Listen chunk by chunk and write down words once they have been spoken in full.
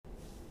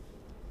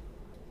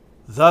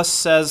Thus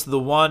says the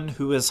one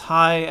who is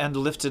high and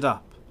lifted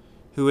up,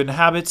 who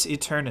inhabits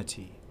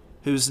eternity,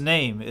 whose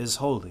name is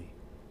holy.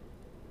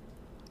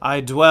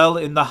 I dwell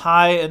in the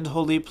high and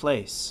holy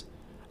place,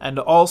 and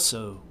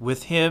also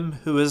with him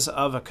who is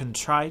of a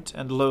contrite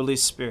and lowly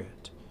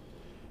spirit,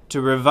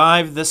 to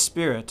revive the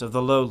spirit of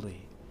the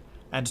lowly,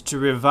 and to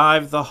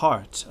revive the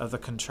heart of the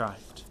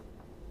contrite.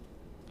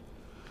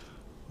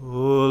 O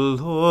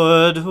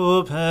Lord,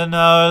 open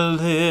our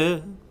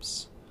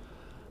lips,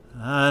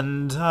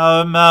 and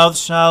our mouth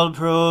shall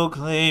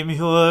proclaim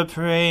your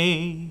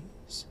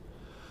praise.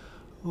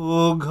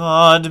 O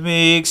God,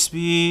 make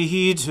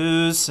speed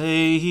to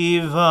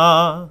save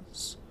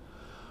us.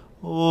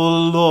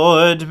 O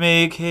Lord,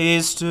 make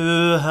haste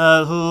to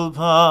help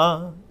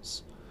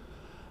us.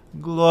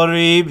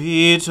 Glory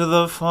be to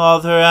the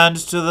Father, and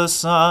to the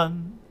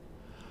Son,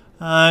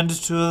 and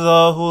to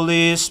the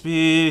Holy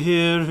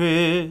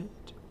Spirit,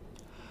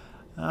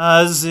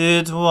 as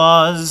it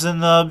was in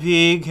the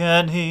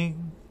beginning,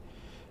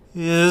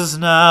 is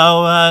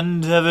now,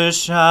 and ever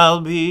shall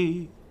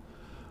be,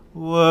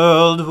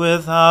 world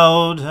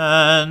without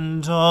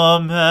end.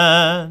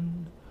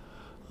 Amen.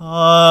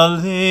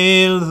 Alleluia.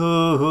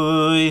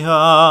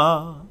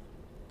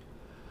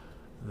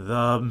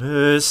 The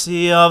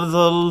mercy of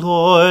the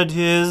Lord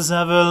is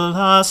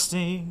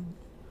everlasting.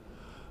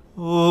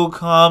 O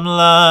come,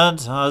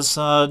 let us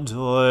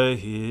adore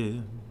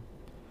him.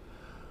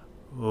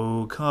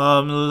 O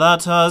come,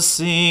 let us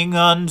sing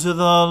unto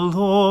the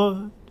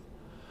Lord.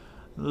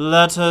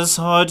 Let us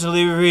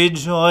heartily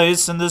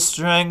rejoice in the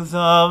strength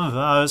of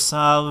our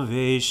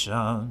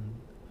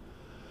salvation.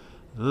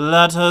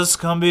 Let us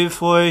come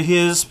before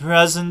his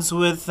presence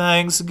with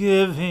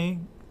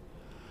thanksgiving,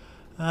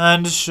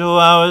 and show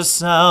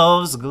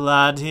ourselves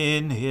glad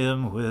in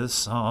him with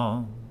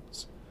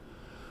songs.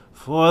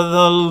 For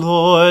the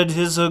Lord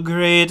is a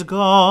great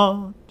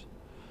God,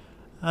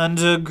 and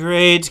a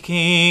great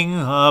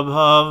King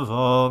above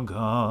all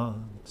gods.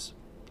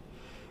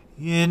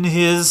 In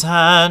his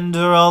hand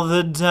are all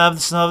the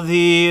depths of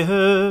the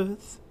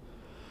earth,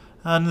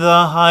 and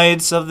the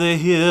heights of the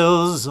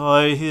hills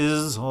are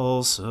his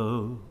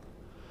also.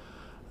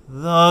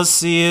 The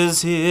sea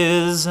is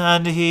his,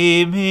 and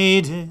he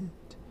made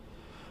it,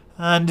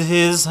 and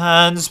his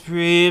hands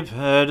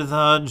prepared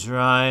the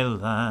dry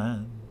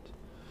land.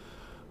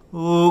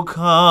 O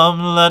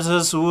come, let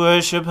us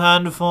worship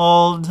and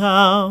fall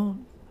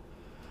down,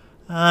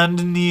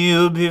 and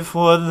kneel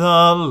before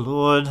the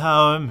Lord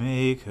our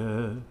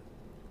Maker.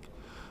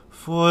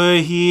 For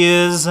he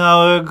is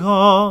our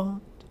God,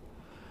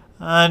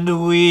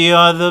 and we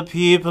are the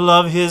people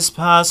of his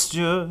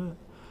pasture,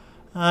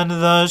 and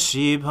the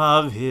sheep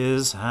of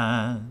his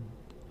hand.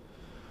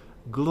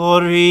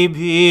 Glory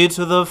be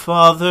to the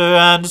Father,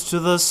 and to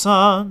the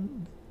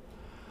Son,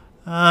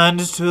 and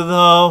to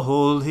the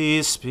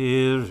Holy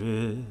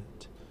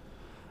Spirit,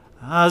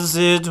 as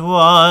it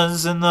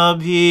was in the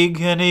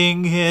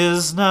beginning,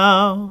 is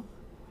now,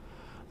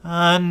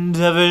 and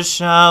ever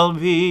shall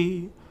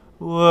be,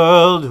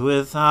 world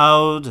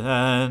without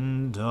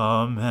end.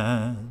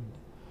 Amen.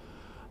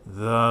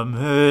 The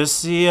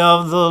mercy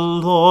of the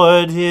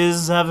Lord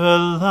is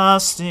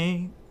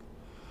everlasting.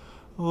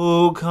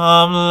 O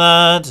come,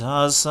 let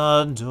us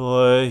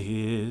adore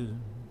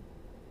him.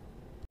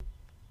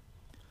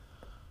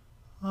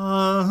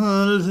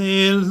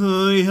 Alleluia.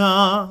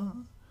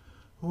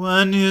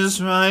 When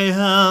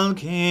Israel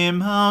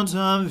came out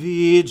of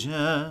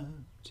Egypt,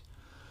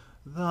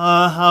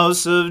 the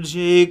house of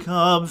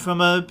Jacob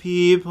from a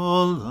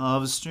people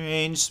of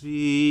strange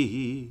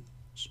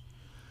speech,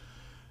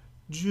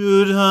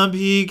 Judah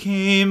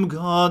became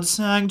God's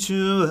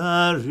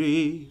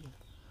sanctuary,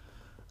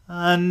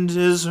 and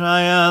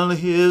Israel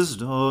his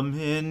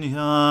dominion.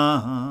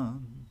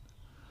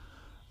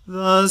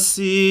 The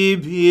sea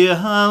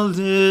beheld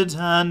it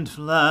and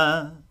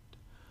fled.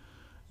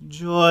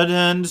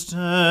 Jordan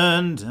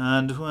turned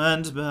and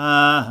went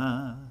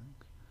back.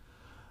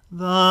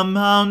 The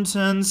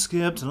mountains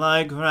skipped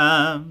like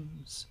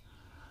rams,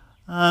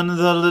 and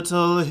the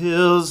little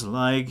hills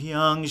like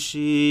young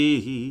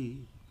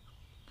sheep.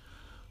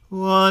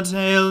 What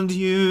ailed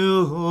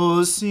you,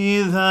 O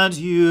sea, that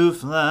you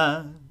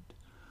fled?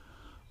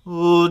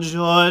 O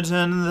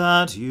Jordan,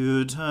 that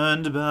you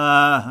turned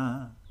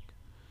back?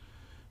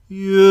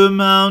 You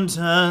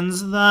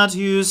mountains, that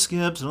you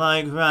skipped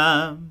like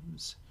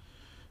rams?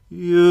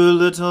 You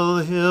little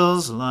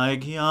hills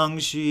like young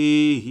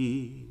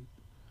sheep?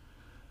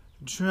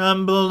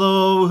 Tremble,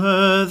 O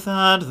earth,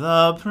 at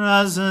the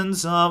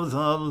presence of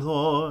the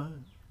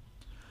Lord,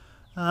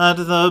 at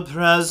the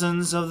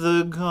presence of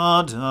the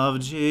God of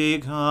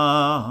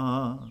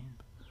Jacob,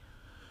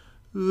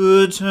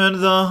 who turned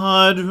the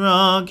hard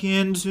rock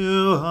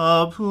into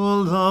a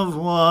pool of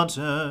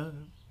water,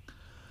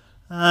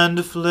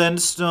 and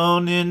flint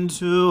stone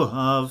into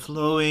a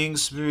flowing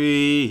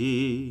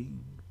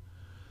spring.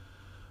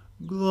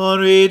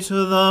 Glory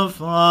to the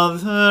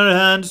Father,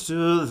 and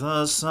to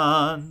the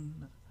Son,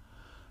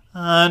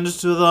 and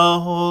to the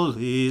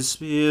Holy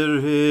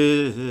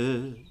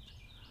Spirit,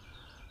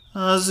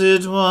 as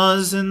it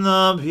was in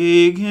the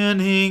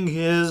beginning,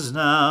 is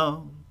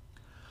now,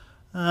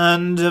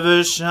 and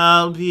ever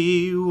shall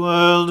be,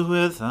 world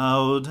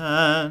without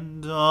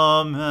end.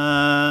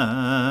 Amen.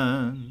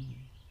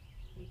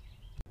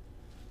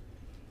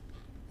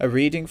 A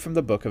reading from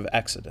the book of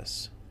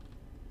Exodus.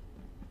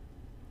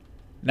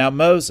 Now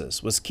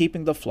Moses was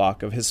keeping the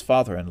flock of his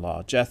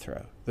father-in-law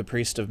Jethro, the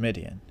priest of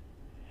Midian.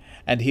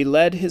 And he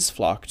led his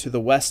flock to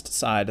the west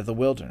side of the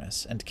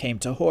wilderness, and came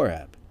to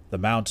Horeb, the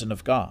mountain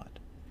of God.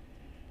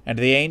 And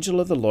the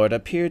angel of the Lord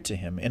appeared to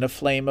him in a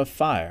flame of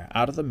fire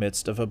out of the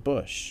midst of a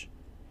bush.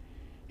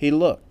 He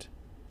looked,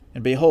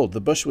 and behold,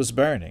 the bush was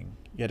burning,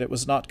 yet it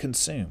was not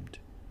consumed.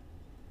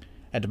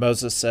 And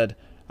Moses said,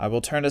 I will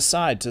turn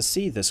aside to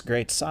see this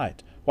great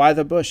sight, why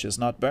the bush is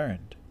not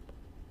burned.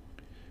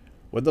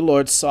 When the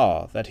Lord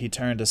saw that he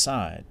turned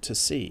aside to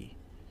see,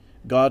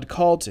 God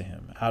called to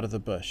him out of the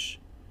bush,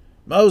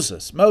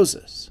 Moses,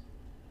 Moses!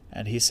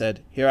 And he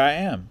said, Here I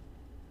am.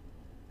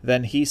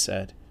 Then he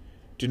said,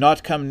 Do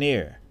not come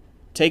near.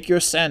 Take your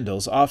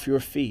sandals off your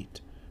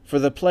feet, for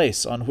the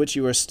place on which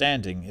you are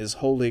standing is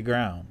holy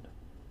ground.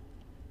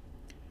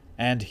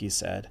 And he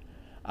said,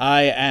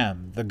 I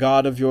am the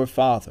God of your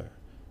father,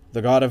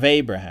 the God of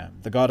Abraham,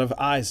 the God of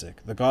Isaac,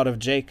 the God of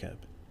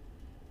Jacob.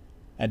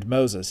 And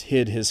Moses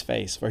hid his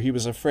face, for he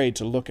was afraid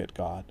to look at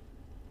God.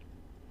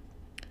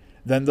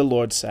 Then the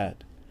Lord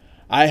said,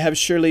 I have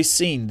surely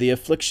seen the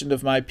affliction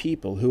of my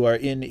people who are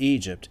in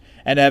Egypt,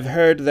 and have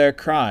heard their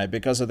cry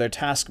because of their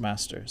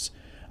taskmasters.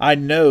 I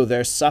know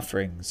their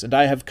sufferings, and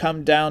I have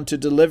come down to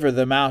deliver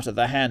them out of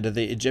the hand of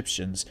the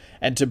Egyptians,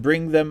 and to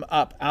bring them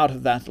up out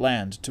of that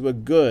land to a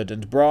good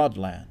and broad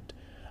land,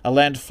 a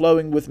land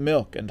flowing with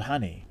milk and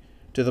honey,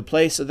 to the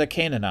place of the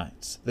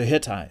Canaanites, the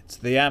Hittites,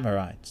 the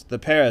Amorites, the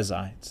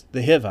Perizzites,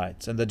 the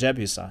Hivites, and the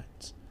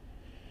Jebusites.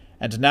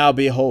 And now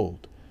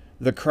behold,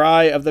 the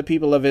cry of the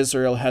people of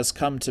Israel has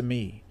come to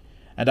me,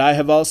 and I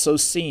have also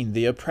seen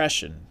the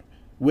oppression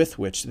with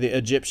which the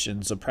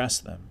Egyptians oppress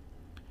them.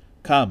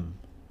 Come,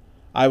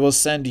 I will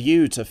send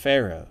you to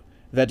Pharaoh,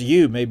 that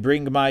you may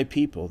bring my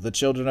people, the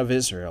children of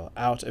Israel,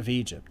 out of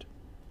Egypt.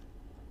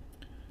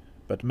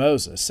 But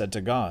Moses said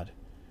to God,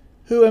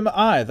 Who am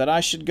I that I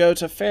should go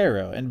to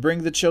Pharaoh and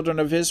bring the children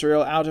of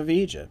Israel out of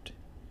Egypt?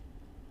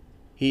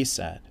 He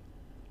said,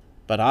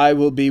 But I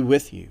will be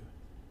with you,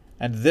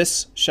 and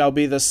this shall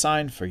be the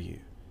sign for you,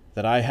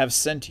 that I have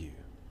sent you.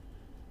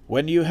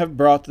 When you have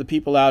brought the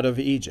people out of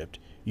Egypt,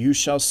 you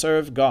shall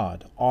serve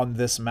God on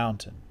this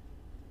mountain.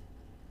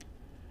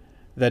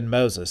 Then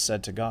Moses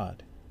said to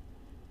God,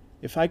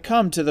 If I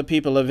come to the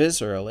people of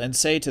Israel and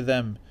say to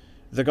them,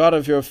 The God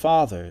of your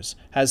fathers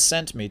has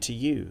sent me to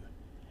you,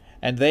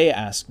 and they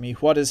ask me,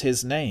 What is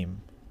his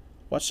name?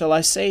 What shall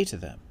I say to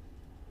them?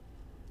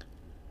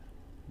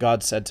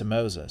 God said to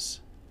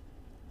Moses,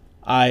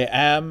 I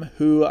am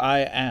who I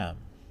am.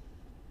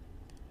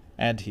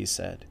 And he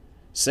said,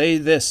 Say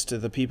this to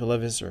the people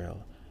of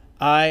Israel,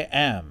 I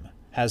am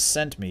has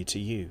sent me to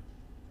you.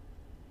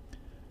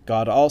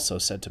 God also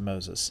said to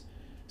Moses,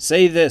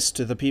 Say this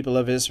to the people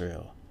of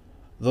Israel,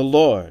 The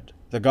Lord,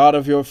 the God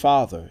of your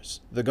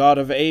fathers, the God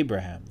of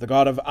Abraham, the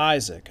God of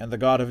Isaac, and the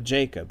God of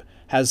Jacob,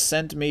 has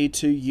sent me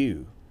to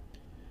you.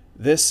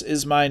 This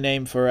is my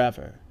name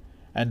forever,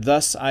 and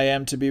thus I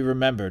am to be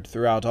remembered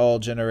throughout all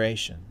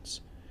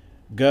generations.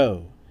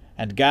 Go,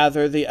 and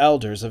gather the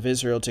elders of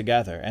Israel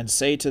together, and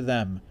say to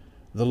them,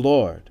 The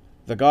Lord,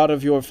 the God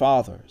of your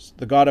fathers,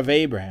 the God of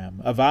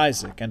Abraham, of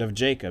Isaac, and of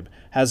Jacob,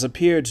 has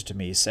appeared to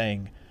me,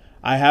 saying,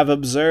 I have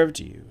observed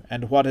you,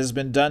 and what has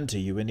been done to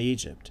you in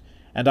Egypt,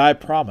 and I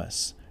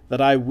promise that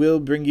I will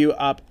bring you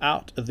up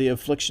out of the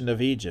affliction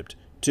of Egypt,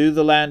 to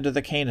the land of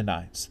the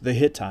Canaanites, the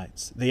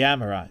Hittites, the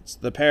Amorites,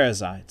 the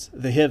Perizzites,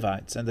 the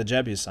Hivites, and the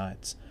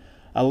Jebusites,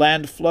 a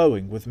land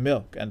flowing with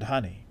milk and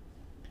honey.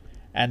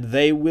 And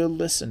they will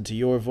listen to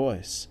your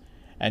voice,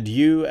 and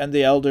you and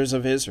the elders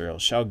of Israel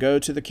shall go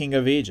to the king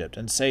of Egypt,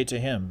 and say to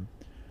him,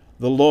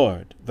 The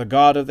Lord, the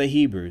God of the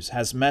Hebrews,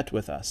 has met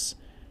with us,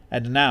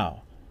 and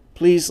now,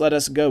 please let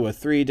us go a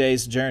 3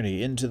 days'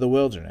 journey into the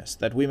wilderness,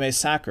 that we may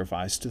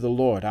sacrifice to the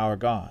Lord our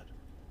God.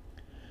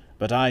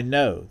 But I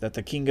know that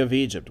the king of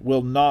Egypt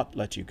will not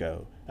let you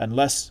go,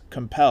 unless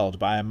compelled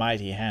by a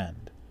mighty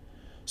hand.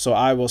 So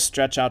I will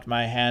stretch out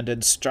my hand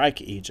and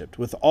strike Egypt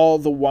with all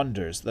the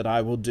wonders that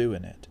I will do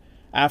in it.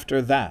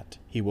 After that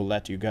he will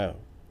let you go.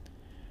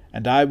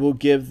 And I will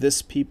give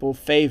this people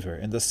favor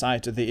in the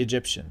sight of the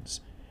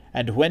Egyptians.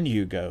 And when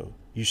you go,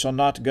 you shall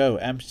not go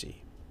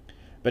empty.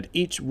 But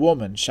each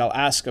woman shall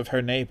ask of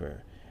her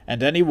neighbor,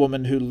 and any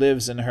woman who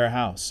lives in her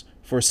house,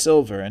 for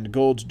silver and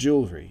gold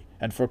jewelry,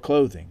 and for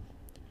clothing.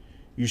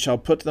 You shall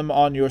put them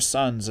on your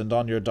sons and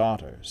on your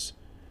daughters.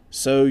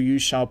 So you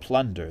shall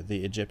plunder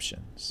the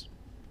Egyptians.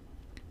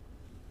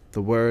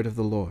 The word of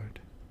the Lord.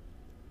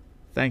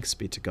 Thanks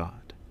be to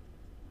God.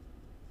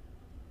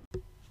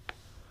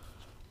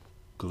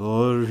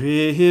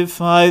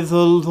 Glorify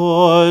the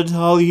Lord,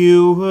 all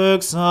you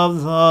works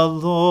of the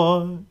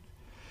Lord.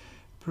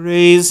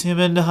 Praise him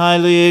and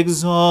highly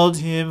exalt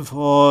him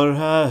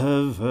forever.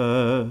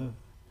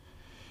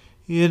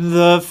 In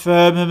the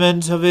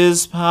firmament of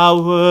his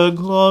power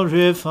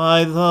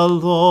glorify the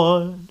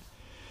Lord.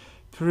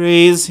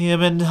 Praise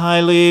him and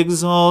highly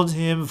exalt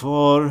him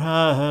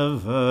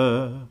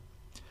forever.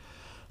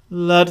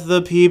 Let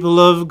the people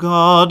of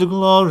God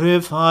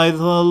glorify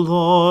the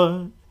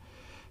Lord.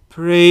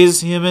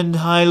 Praise him and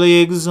highly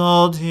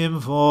exalt him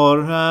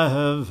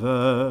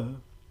forever.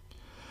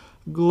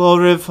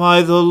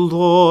 Glorify the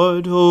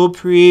Lord, O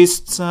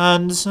priests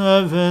and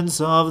servants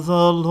of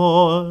the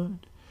Lord.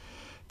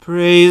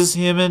 Praise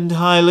him and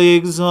highly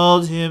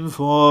exalt him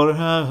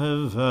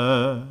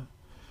forever.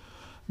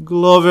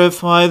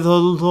 Glorify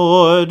the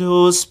Lord,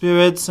 O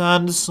spirits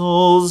and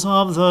souls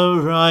of the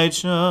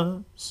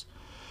righteous.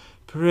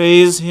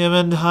 Praise him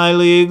and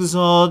highly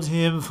exalt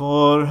him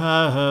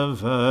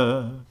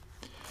forever.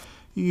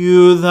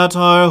 You that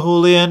are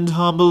holy and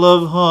humble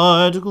of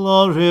heart,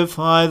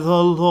 glorify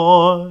the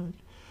Lord.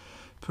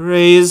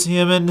 Praise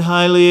him and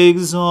highly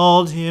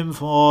exalt him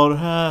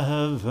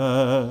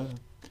forever.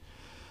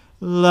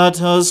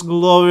 Let us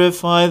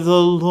glorify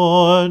the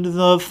Lord,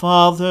 the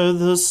Father,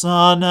 the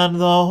Son, and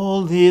the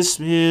Holy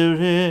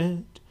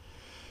Spirit.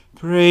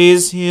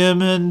 Praise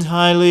him and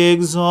highly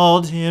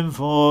exalt him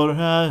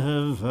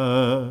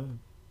forever.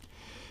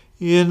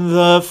 In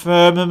the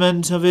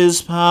firmament of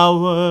his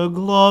power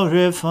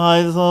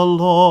glorify the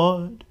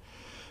Lord.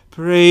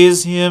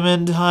 Praise him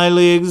and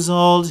highly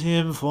exalt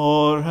him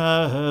forever.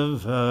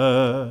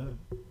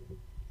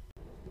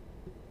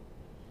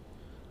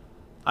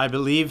 I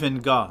believe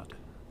in God,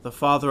 the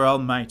Father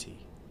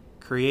Almighty,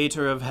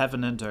 creator of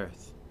heaven and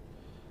earth.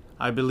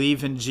 I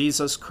believe in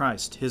Jesus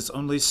Christ, his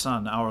only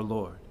Son, our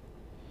Lord.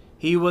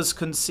 He was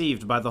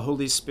conceived by the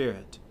Holy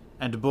Spirit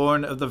and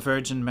born of the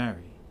Virgin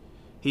Mary.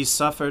 He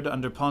suffered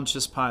under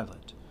Pontius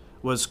Pilate,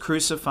 was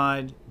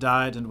crucified,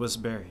 died, and was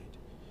buried.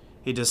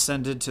 He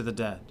descended to the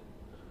dead.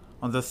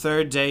 On the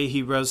third day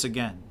he rose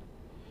again.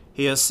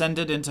 He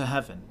ascended into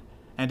heaven,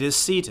 and is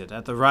seated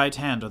at the right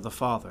hand of the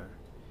Father.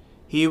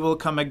 He will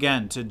come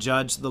again to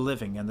judge the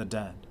living and the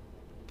dead.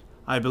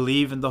 I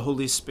believe in the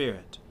Holy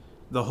Spirit,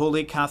 the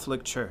Holy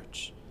Catholic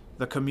Church,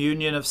 the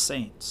communion of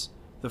saints,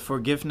 the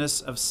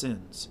forgiveness of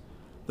sins,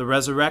 the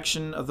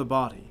resurrection of the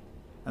body,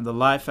 and the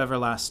life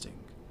everlasting.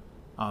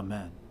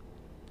 Amen.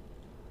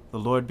 The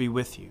Lord be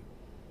with you.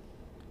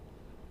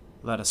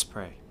 Let us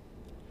pray.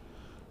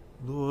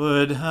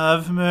 Lord,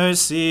 have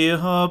mercy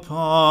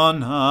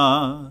upon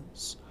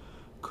us.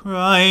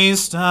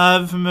 Christ,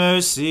 have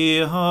mercy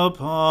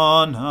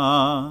upon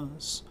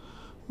us.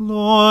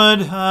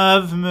 Lord,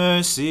 have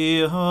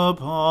mercy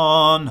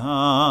upon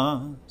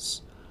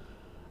us.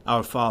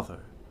 Our Father,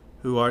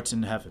 who art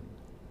in heaven,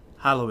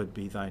 hallowed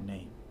be thy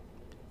name.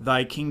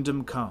 Thy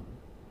kingdom come,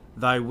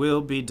 thy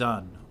will be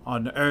done,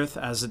 on earth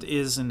as it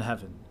is in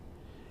heaven.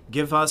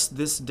 Give us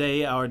this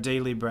day our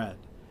daily bread,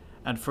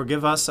 and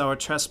forgive us our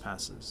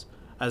trespasses,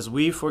 as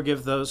we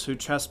forgive those who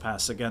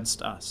trespass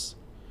against us.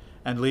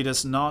 And lead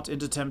us not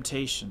into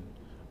temptation,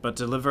 but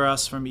deliver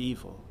us from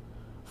evil.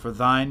 For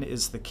thine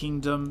is the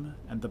kingdom,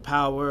 and the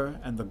power,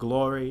 and the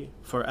glory,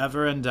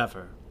 forever and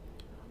ever.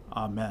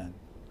 Amen.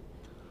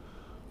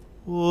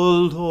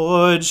 O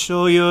Lord,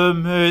 show your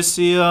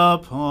mercy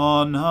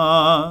upon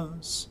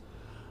us,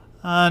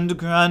 and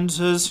grant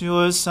us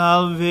your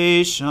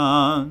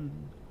salvation.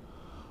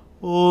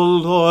 O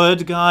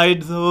Lord,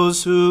 guide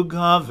those who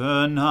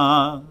govern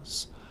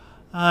us,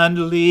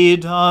 and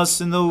lead us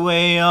in the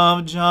way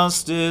of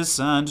justice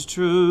and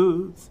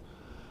truth.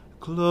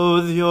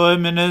 Clothe your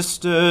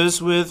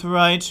ministers with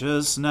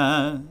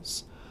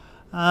righteousness,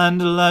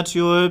 and let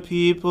your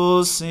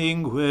people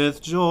sing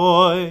with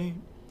joy.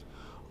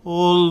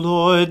 O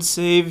Lord,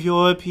 save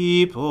your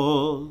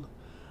people,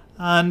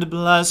 and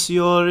bless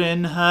your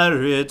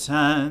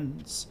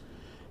inheritance.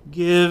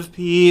 Give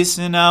peace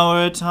in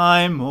our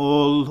time,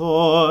 O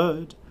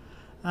Lord,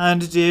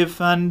 and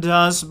defend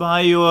us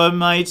by your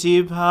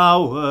mighty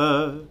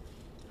power.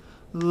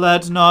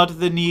 Let not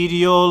the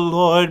needy, O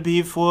Lord,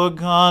 be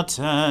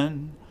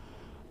forgotten,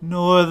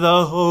 nor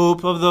the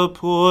hope of the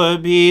poor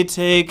be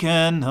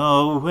taken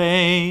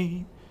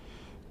away.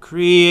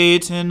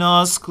 Create in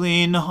us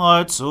clean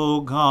hearts, O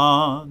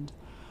God,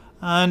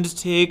 and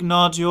take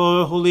not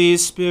your Holy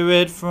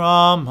Spirit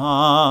from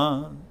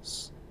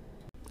us.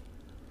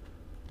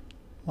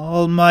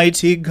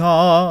 Almighty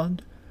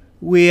God,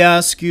 we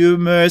ask you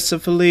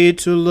mercifully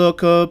to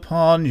look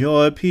upon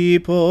your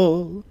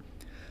people,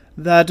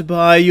 that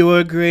by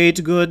your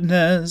great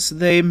goodness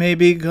they may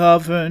be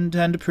governed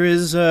and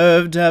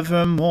preserved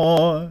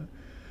evermore.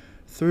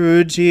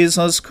 Through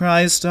Jesus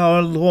Christ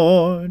our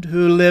Lord,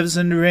 who lives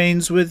and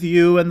reigns with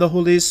you and the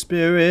Holy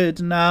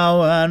Spirit,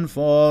 now and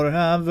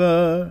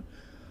forever.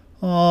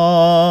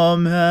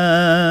 Amen.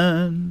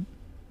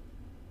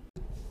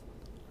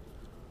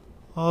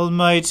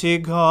 Almighty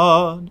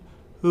God,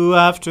 who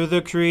after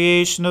the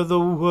creation of the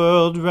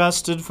world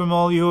rested from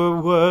all your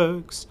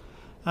works,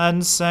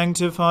 and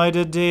sanctified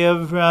a day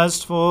of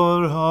rest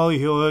for all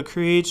your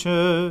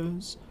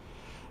creatures,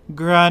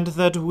 grant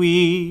that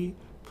we,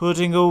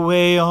 putting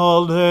away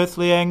all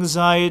earthly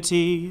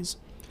anxieties,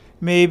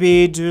 may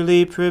be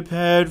duly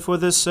prepared for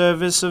the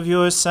service of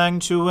your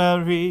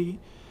sanctuary,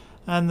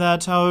 and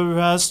that our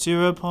rest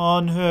here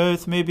upon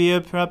earth may be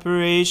a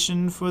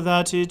preparation for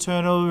that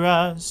eternal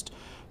rest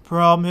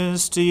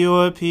promised to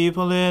your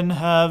people in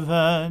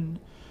heaven.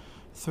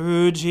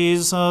 Through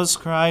Jesus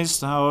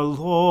Christ our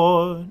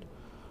Lord.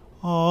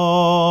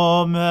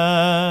 Amen.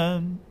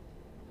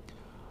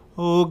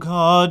 O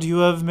God, you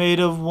have made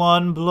of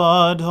one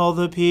blood all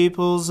the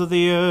peoples of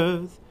the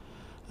earth,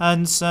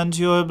 and sent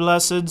your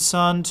blessed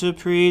Son to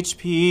preach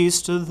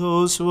peace to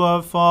those who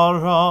are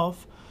far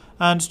off,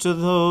 and to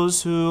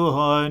those who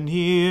are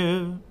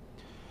near.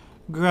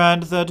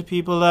 Grant that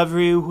people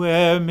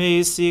everywhere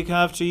may seek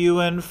after you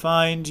and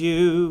find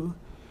you.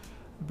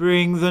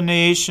 Bring the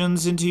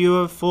nations into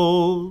your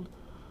fold.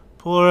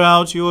 Pour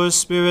out your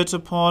Spirit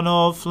upon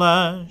all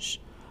flesh,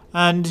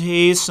 and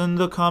hasten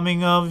the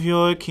coming of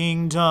your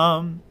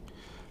kingdom.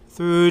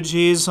 Through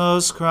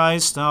Jesus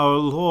Christ our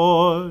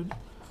Lord.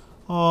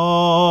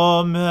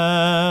 Amen.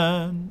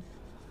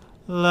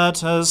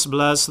 Let us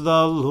bless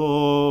the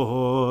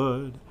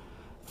Lord.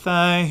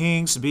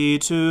 Thanks be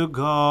to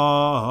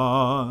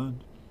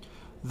God.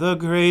 The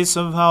grace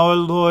of our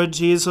Lord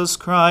Jesus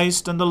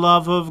Christ, and the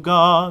love of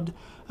God,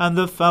 and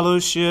the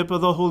fellowship of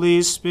the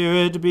Holy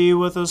Spirit be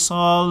with us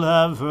all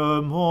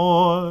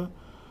evermore.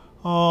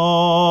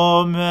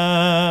 Amen.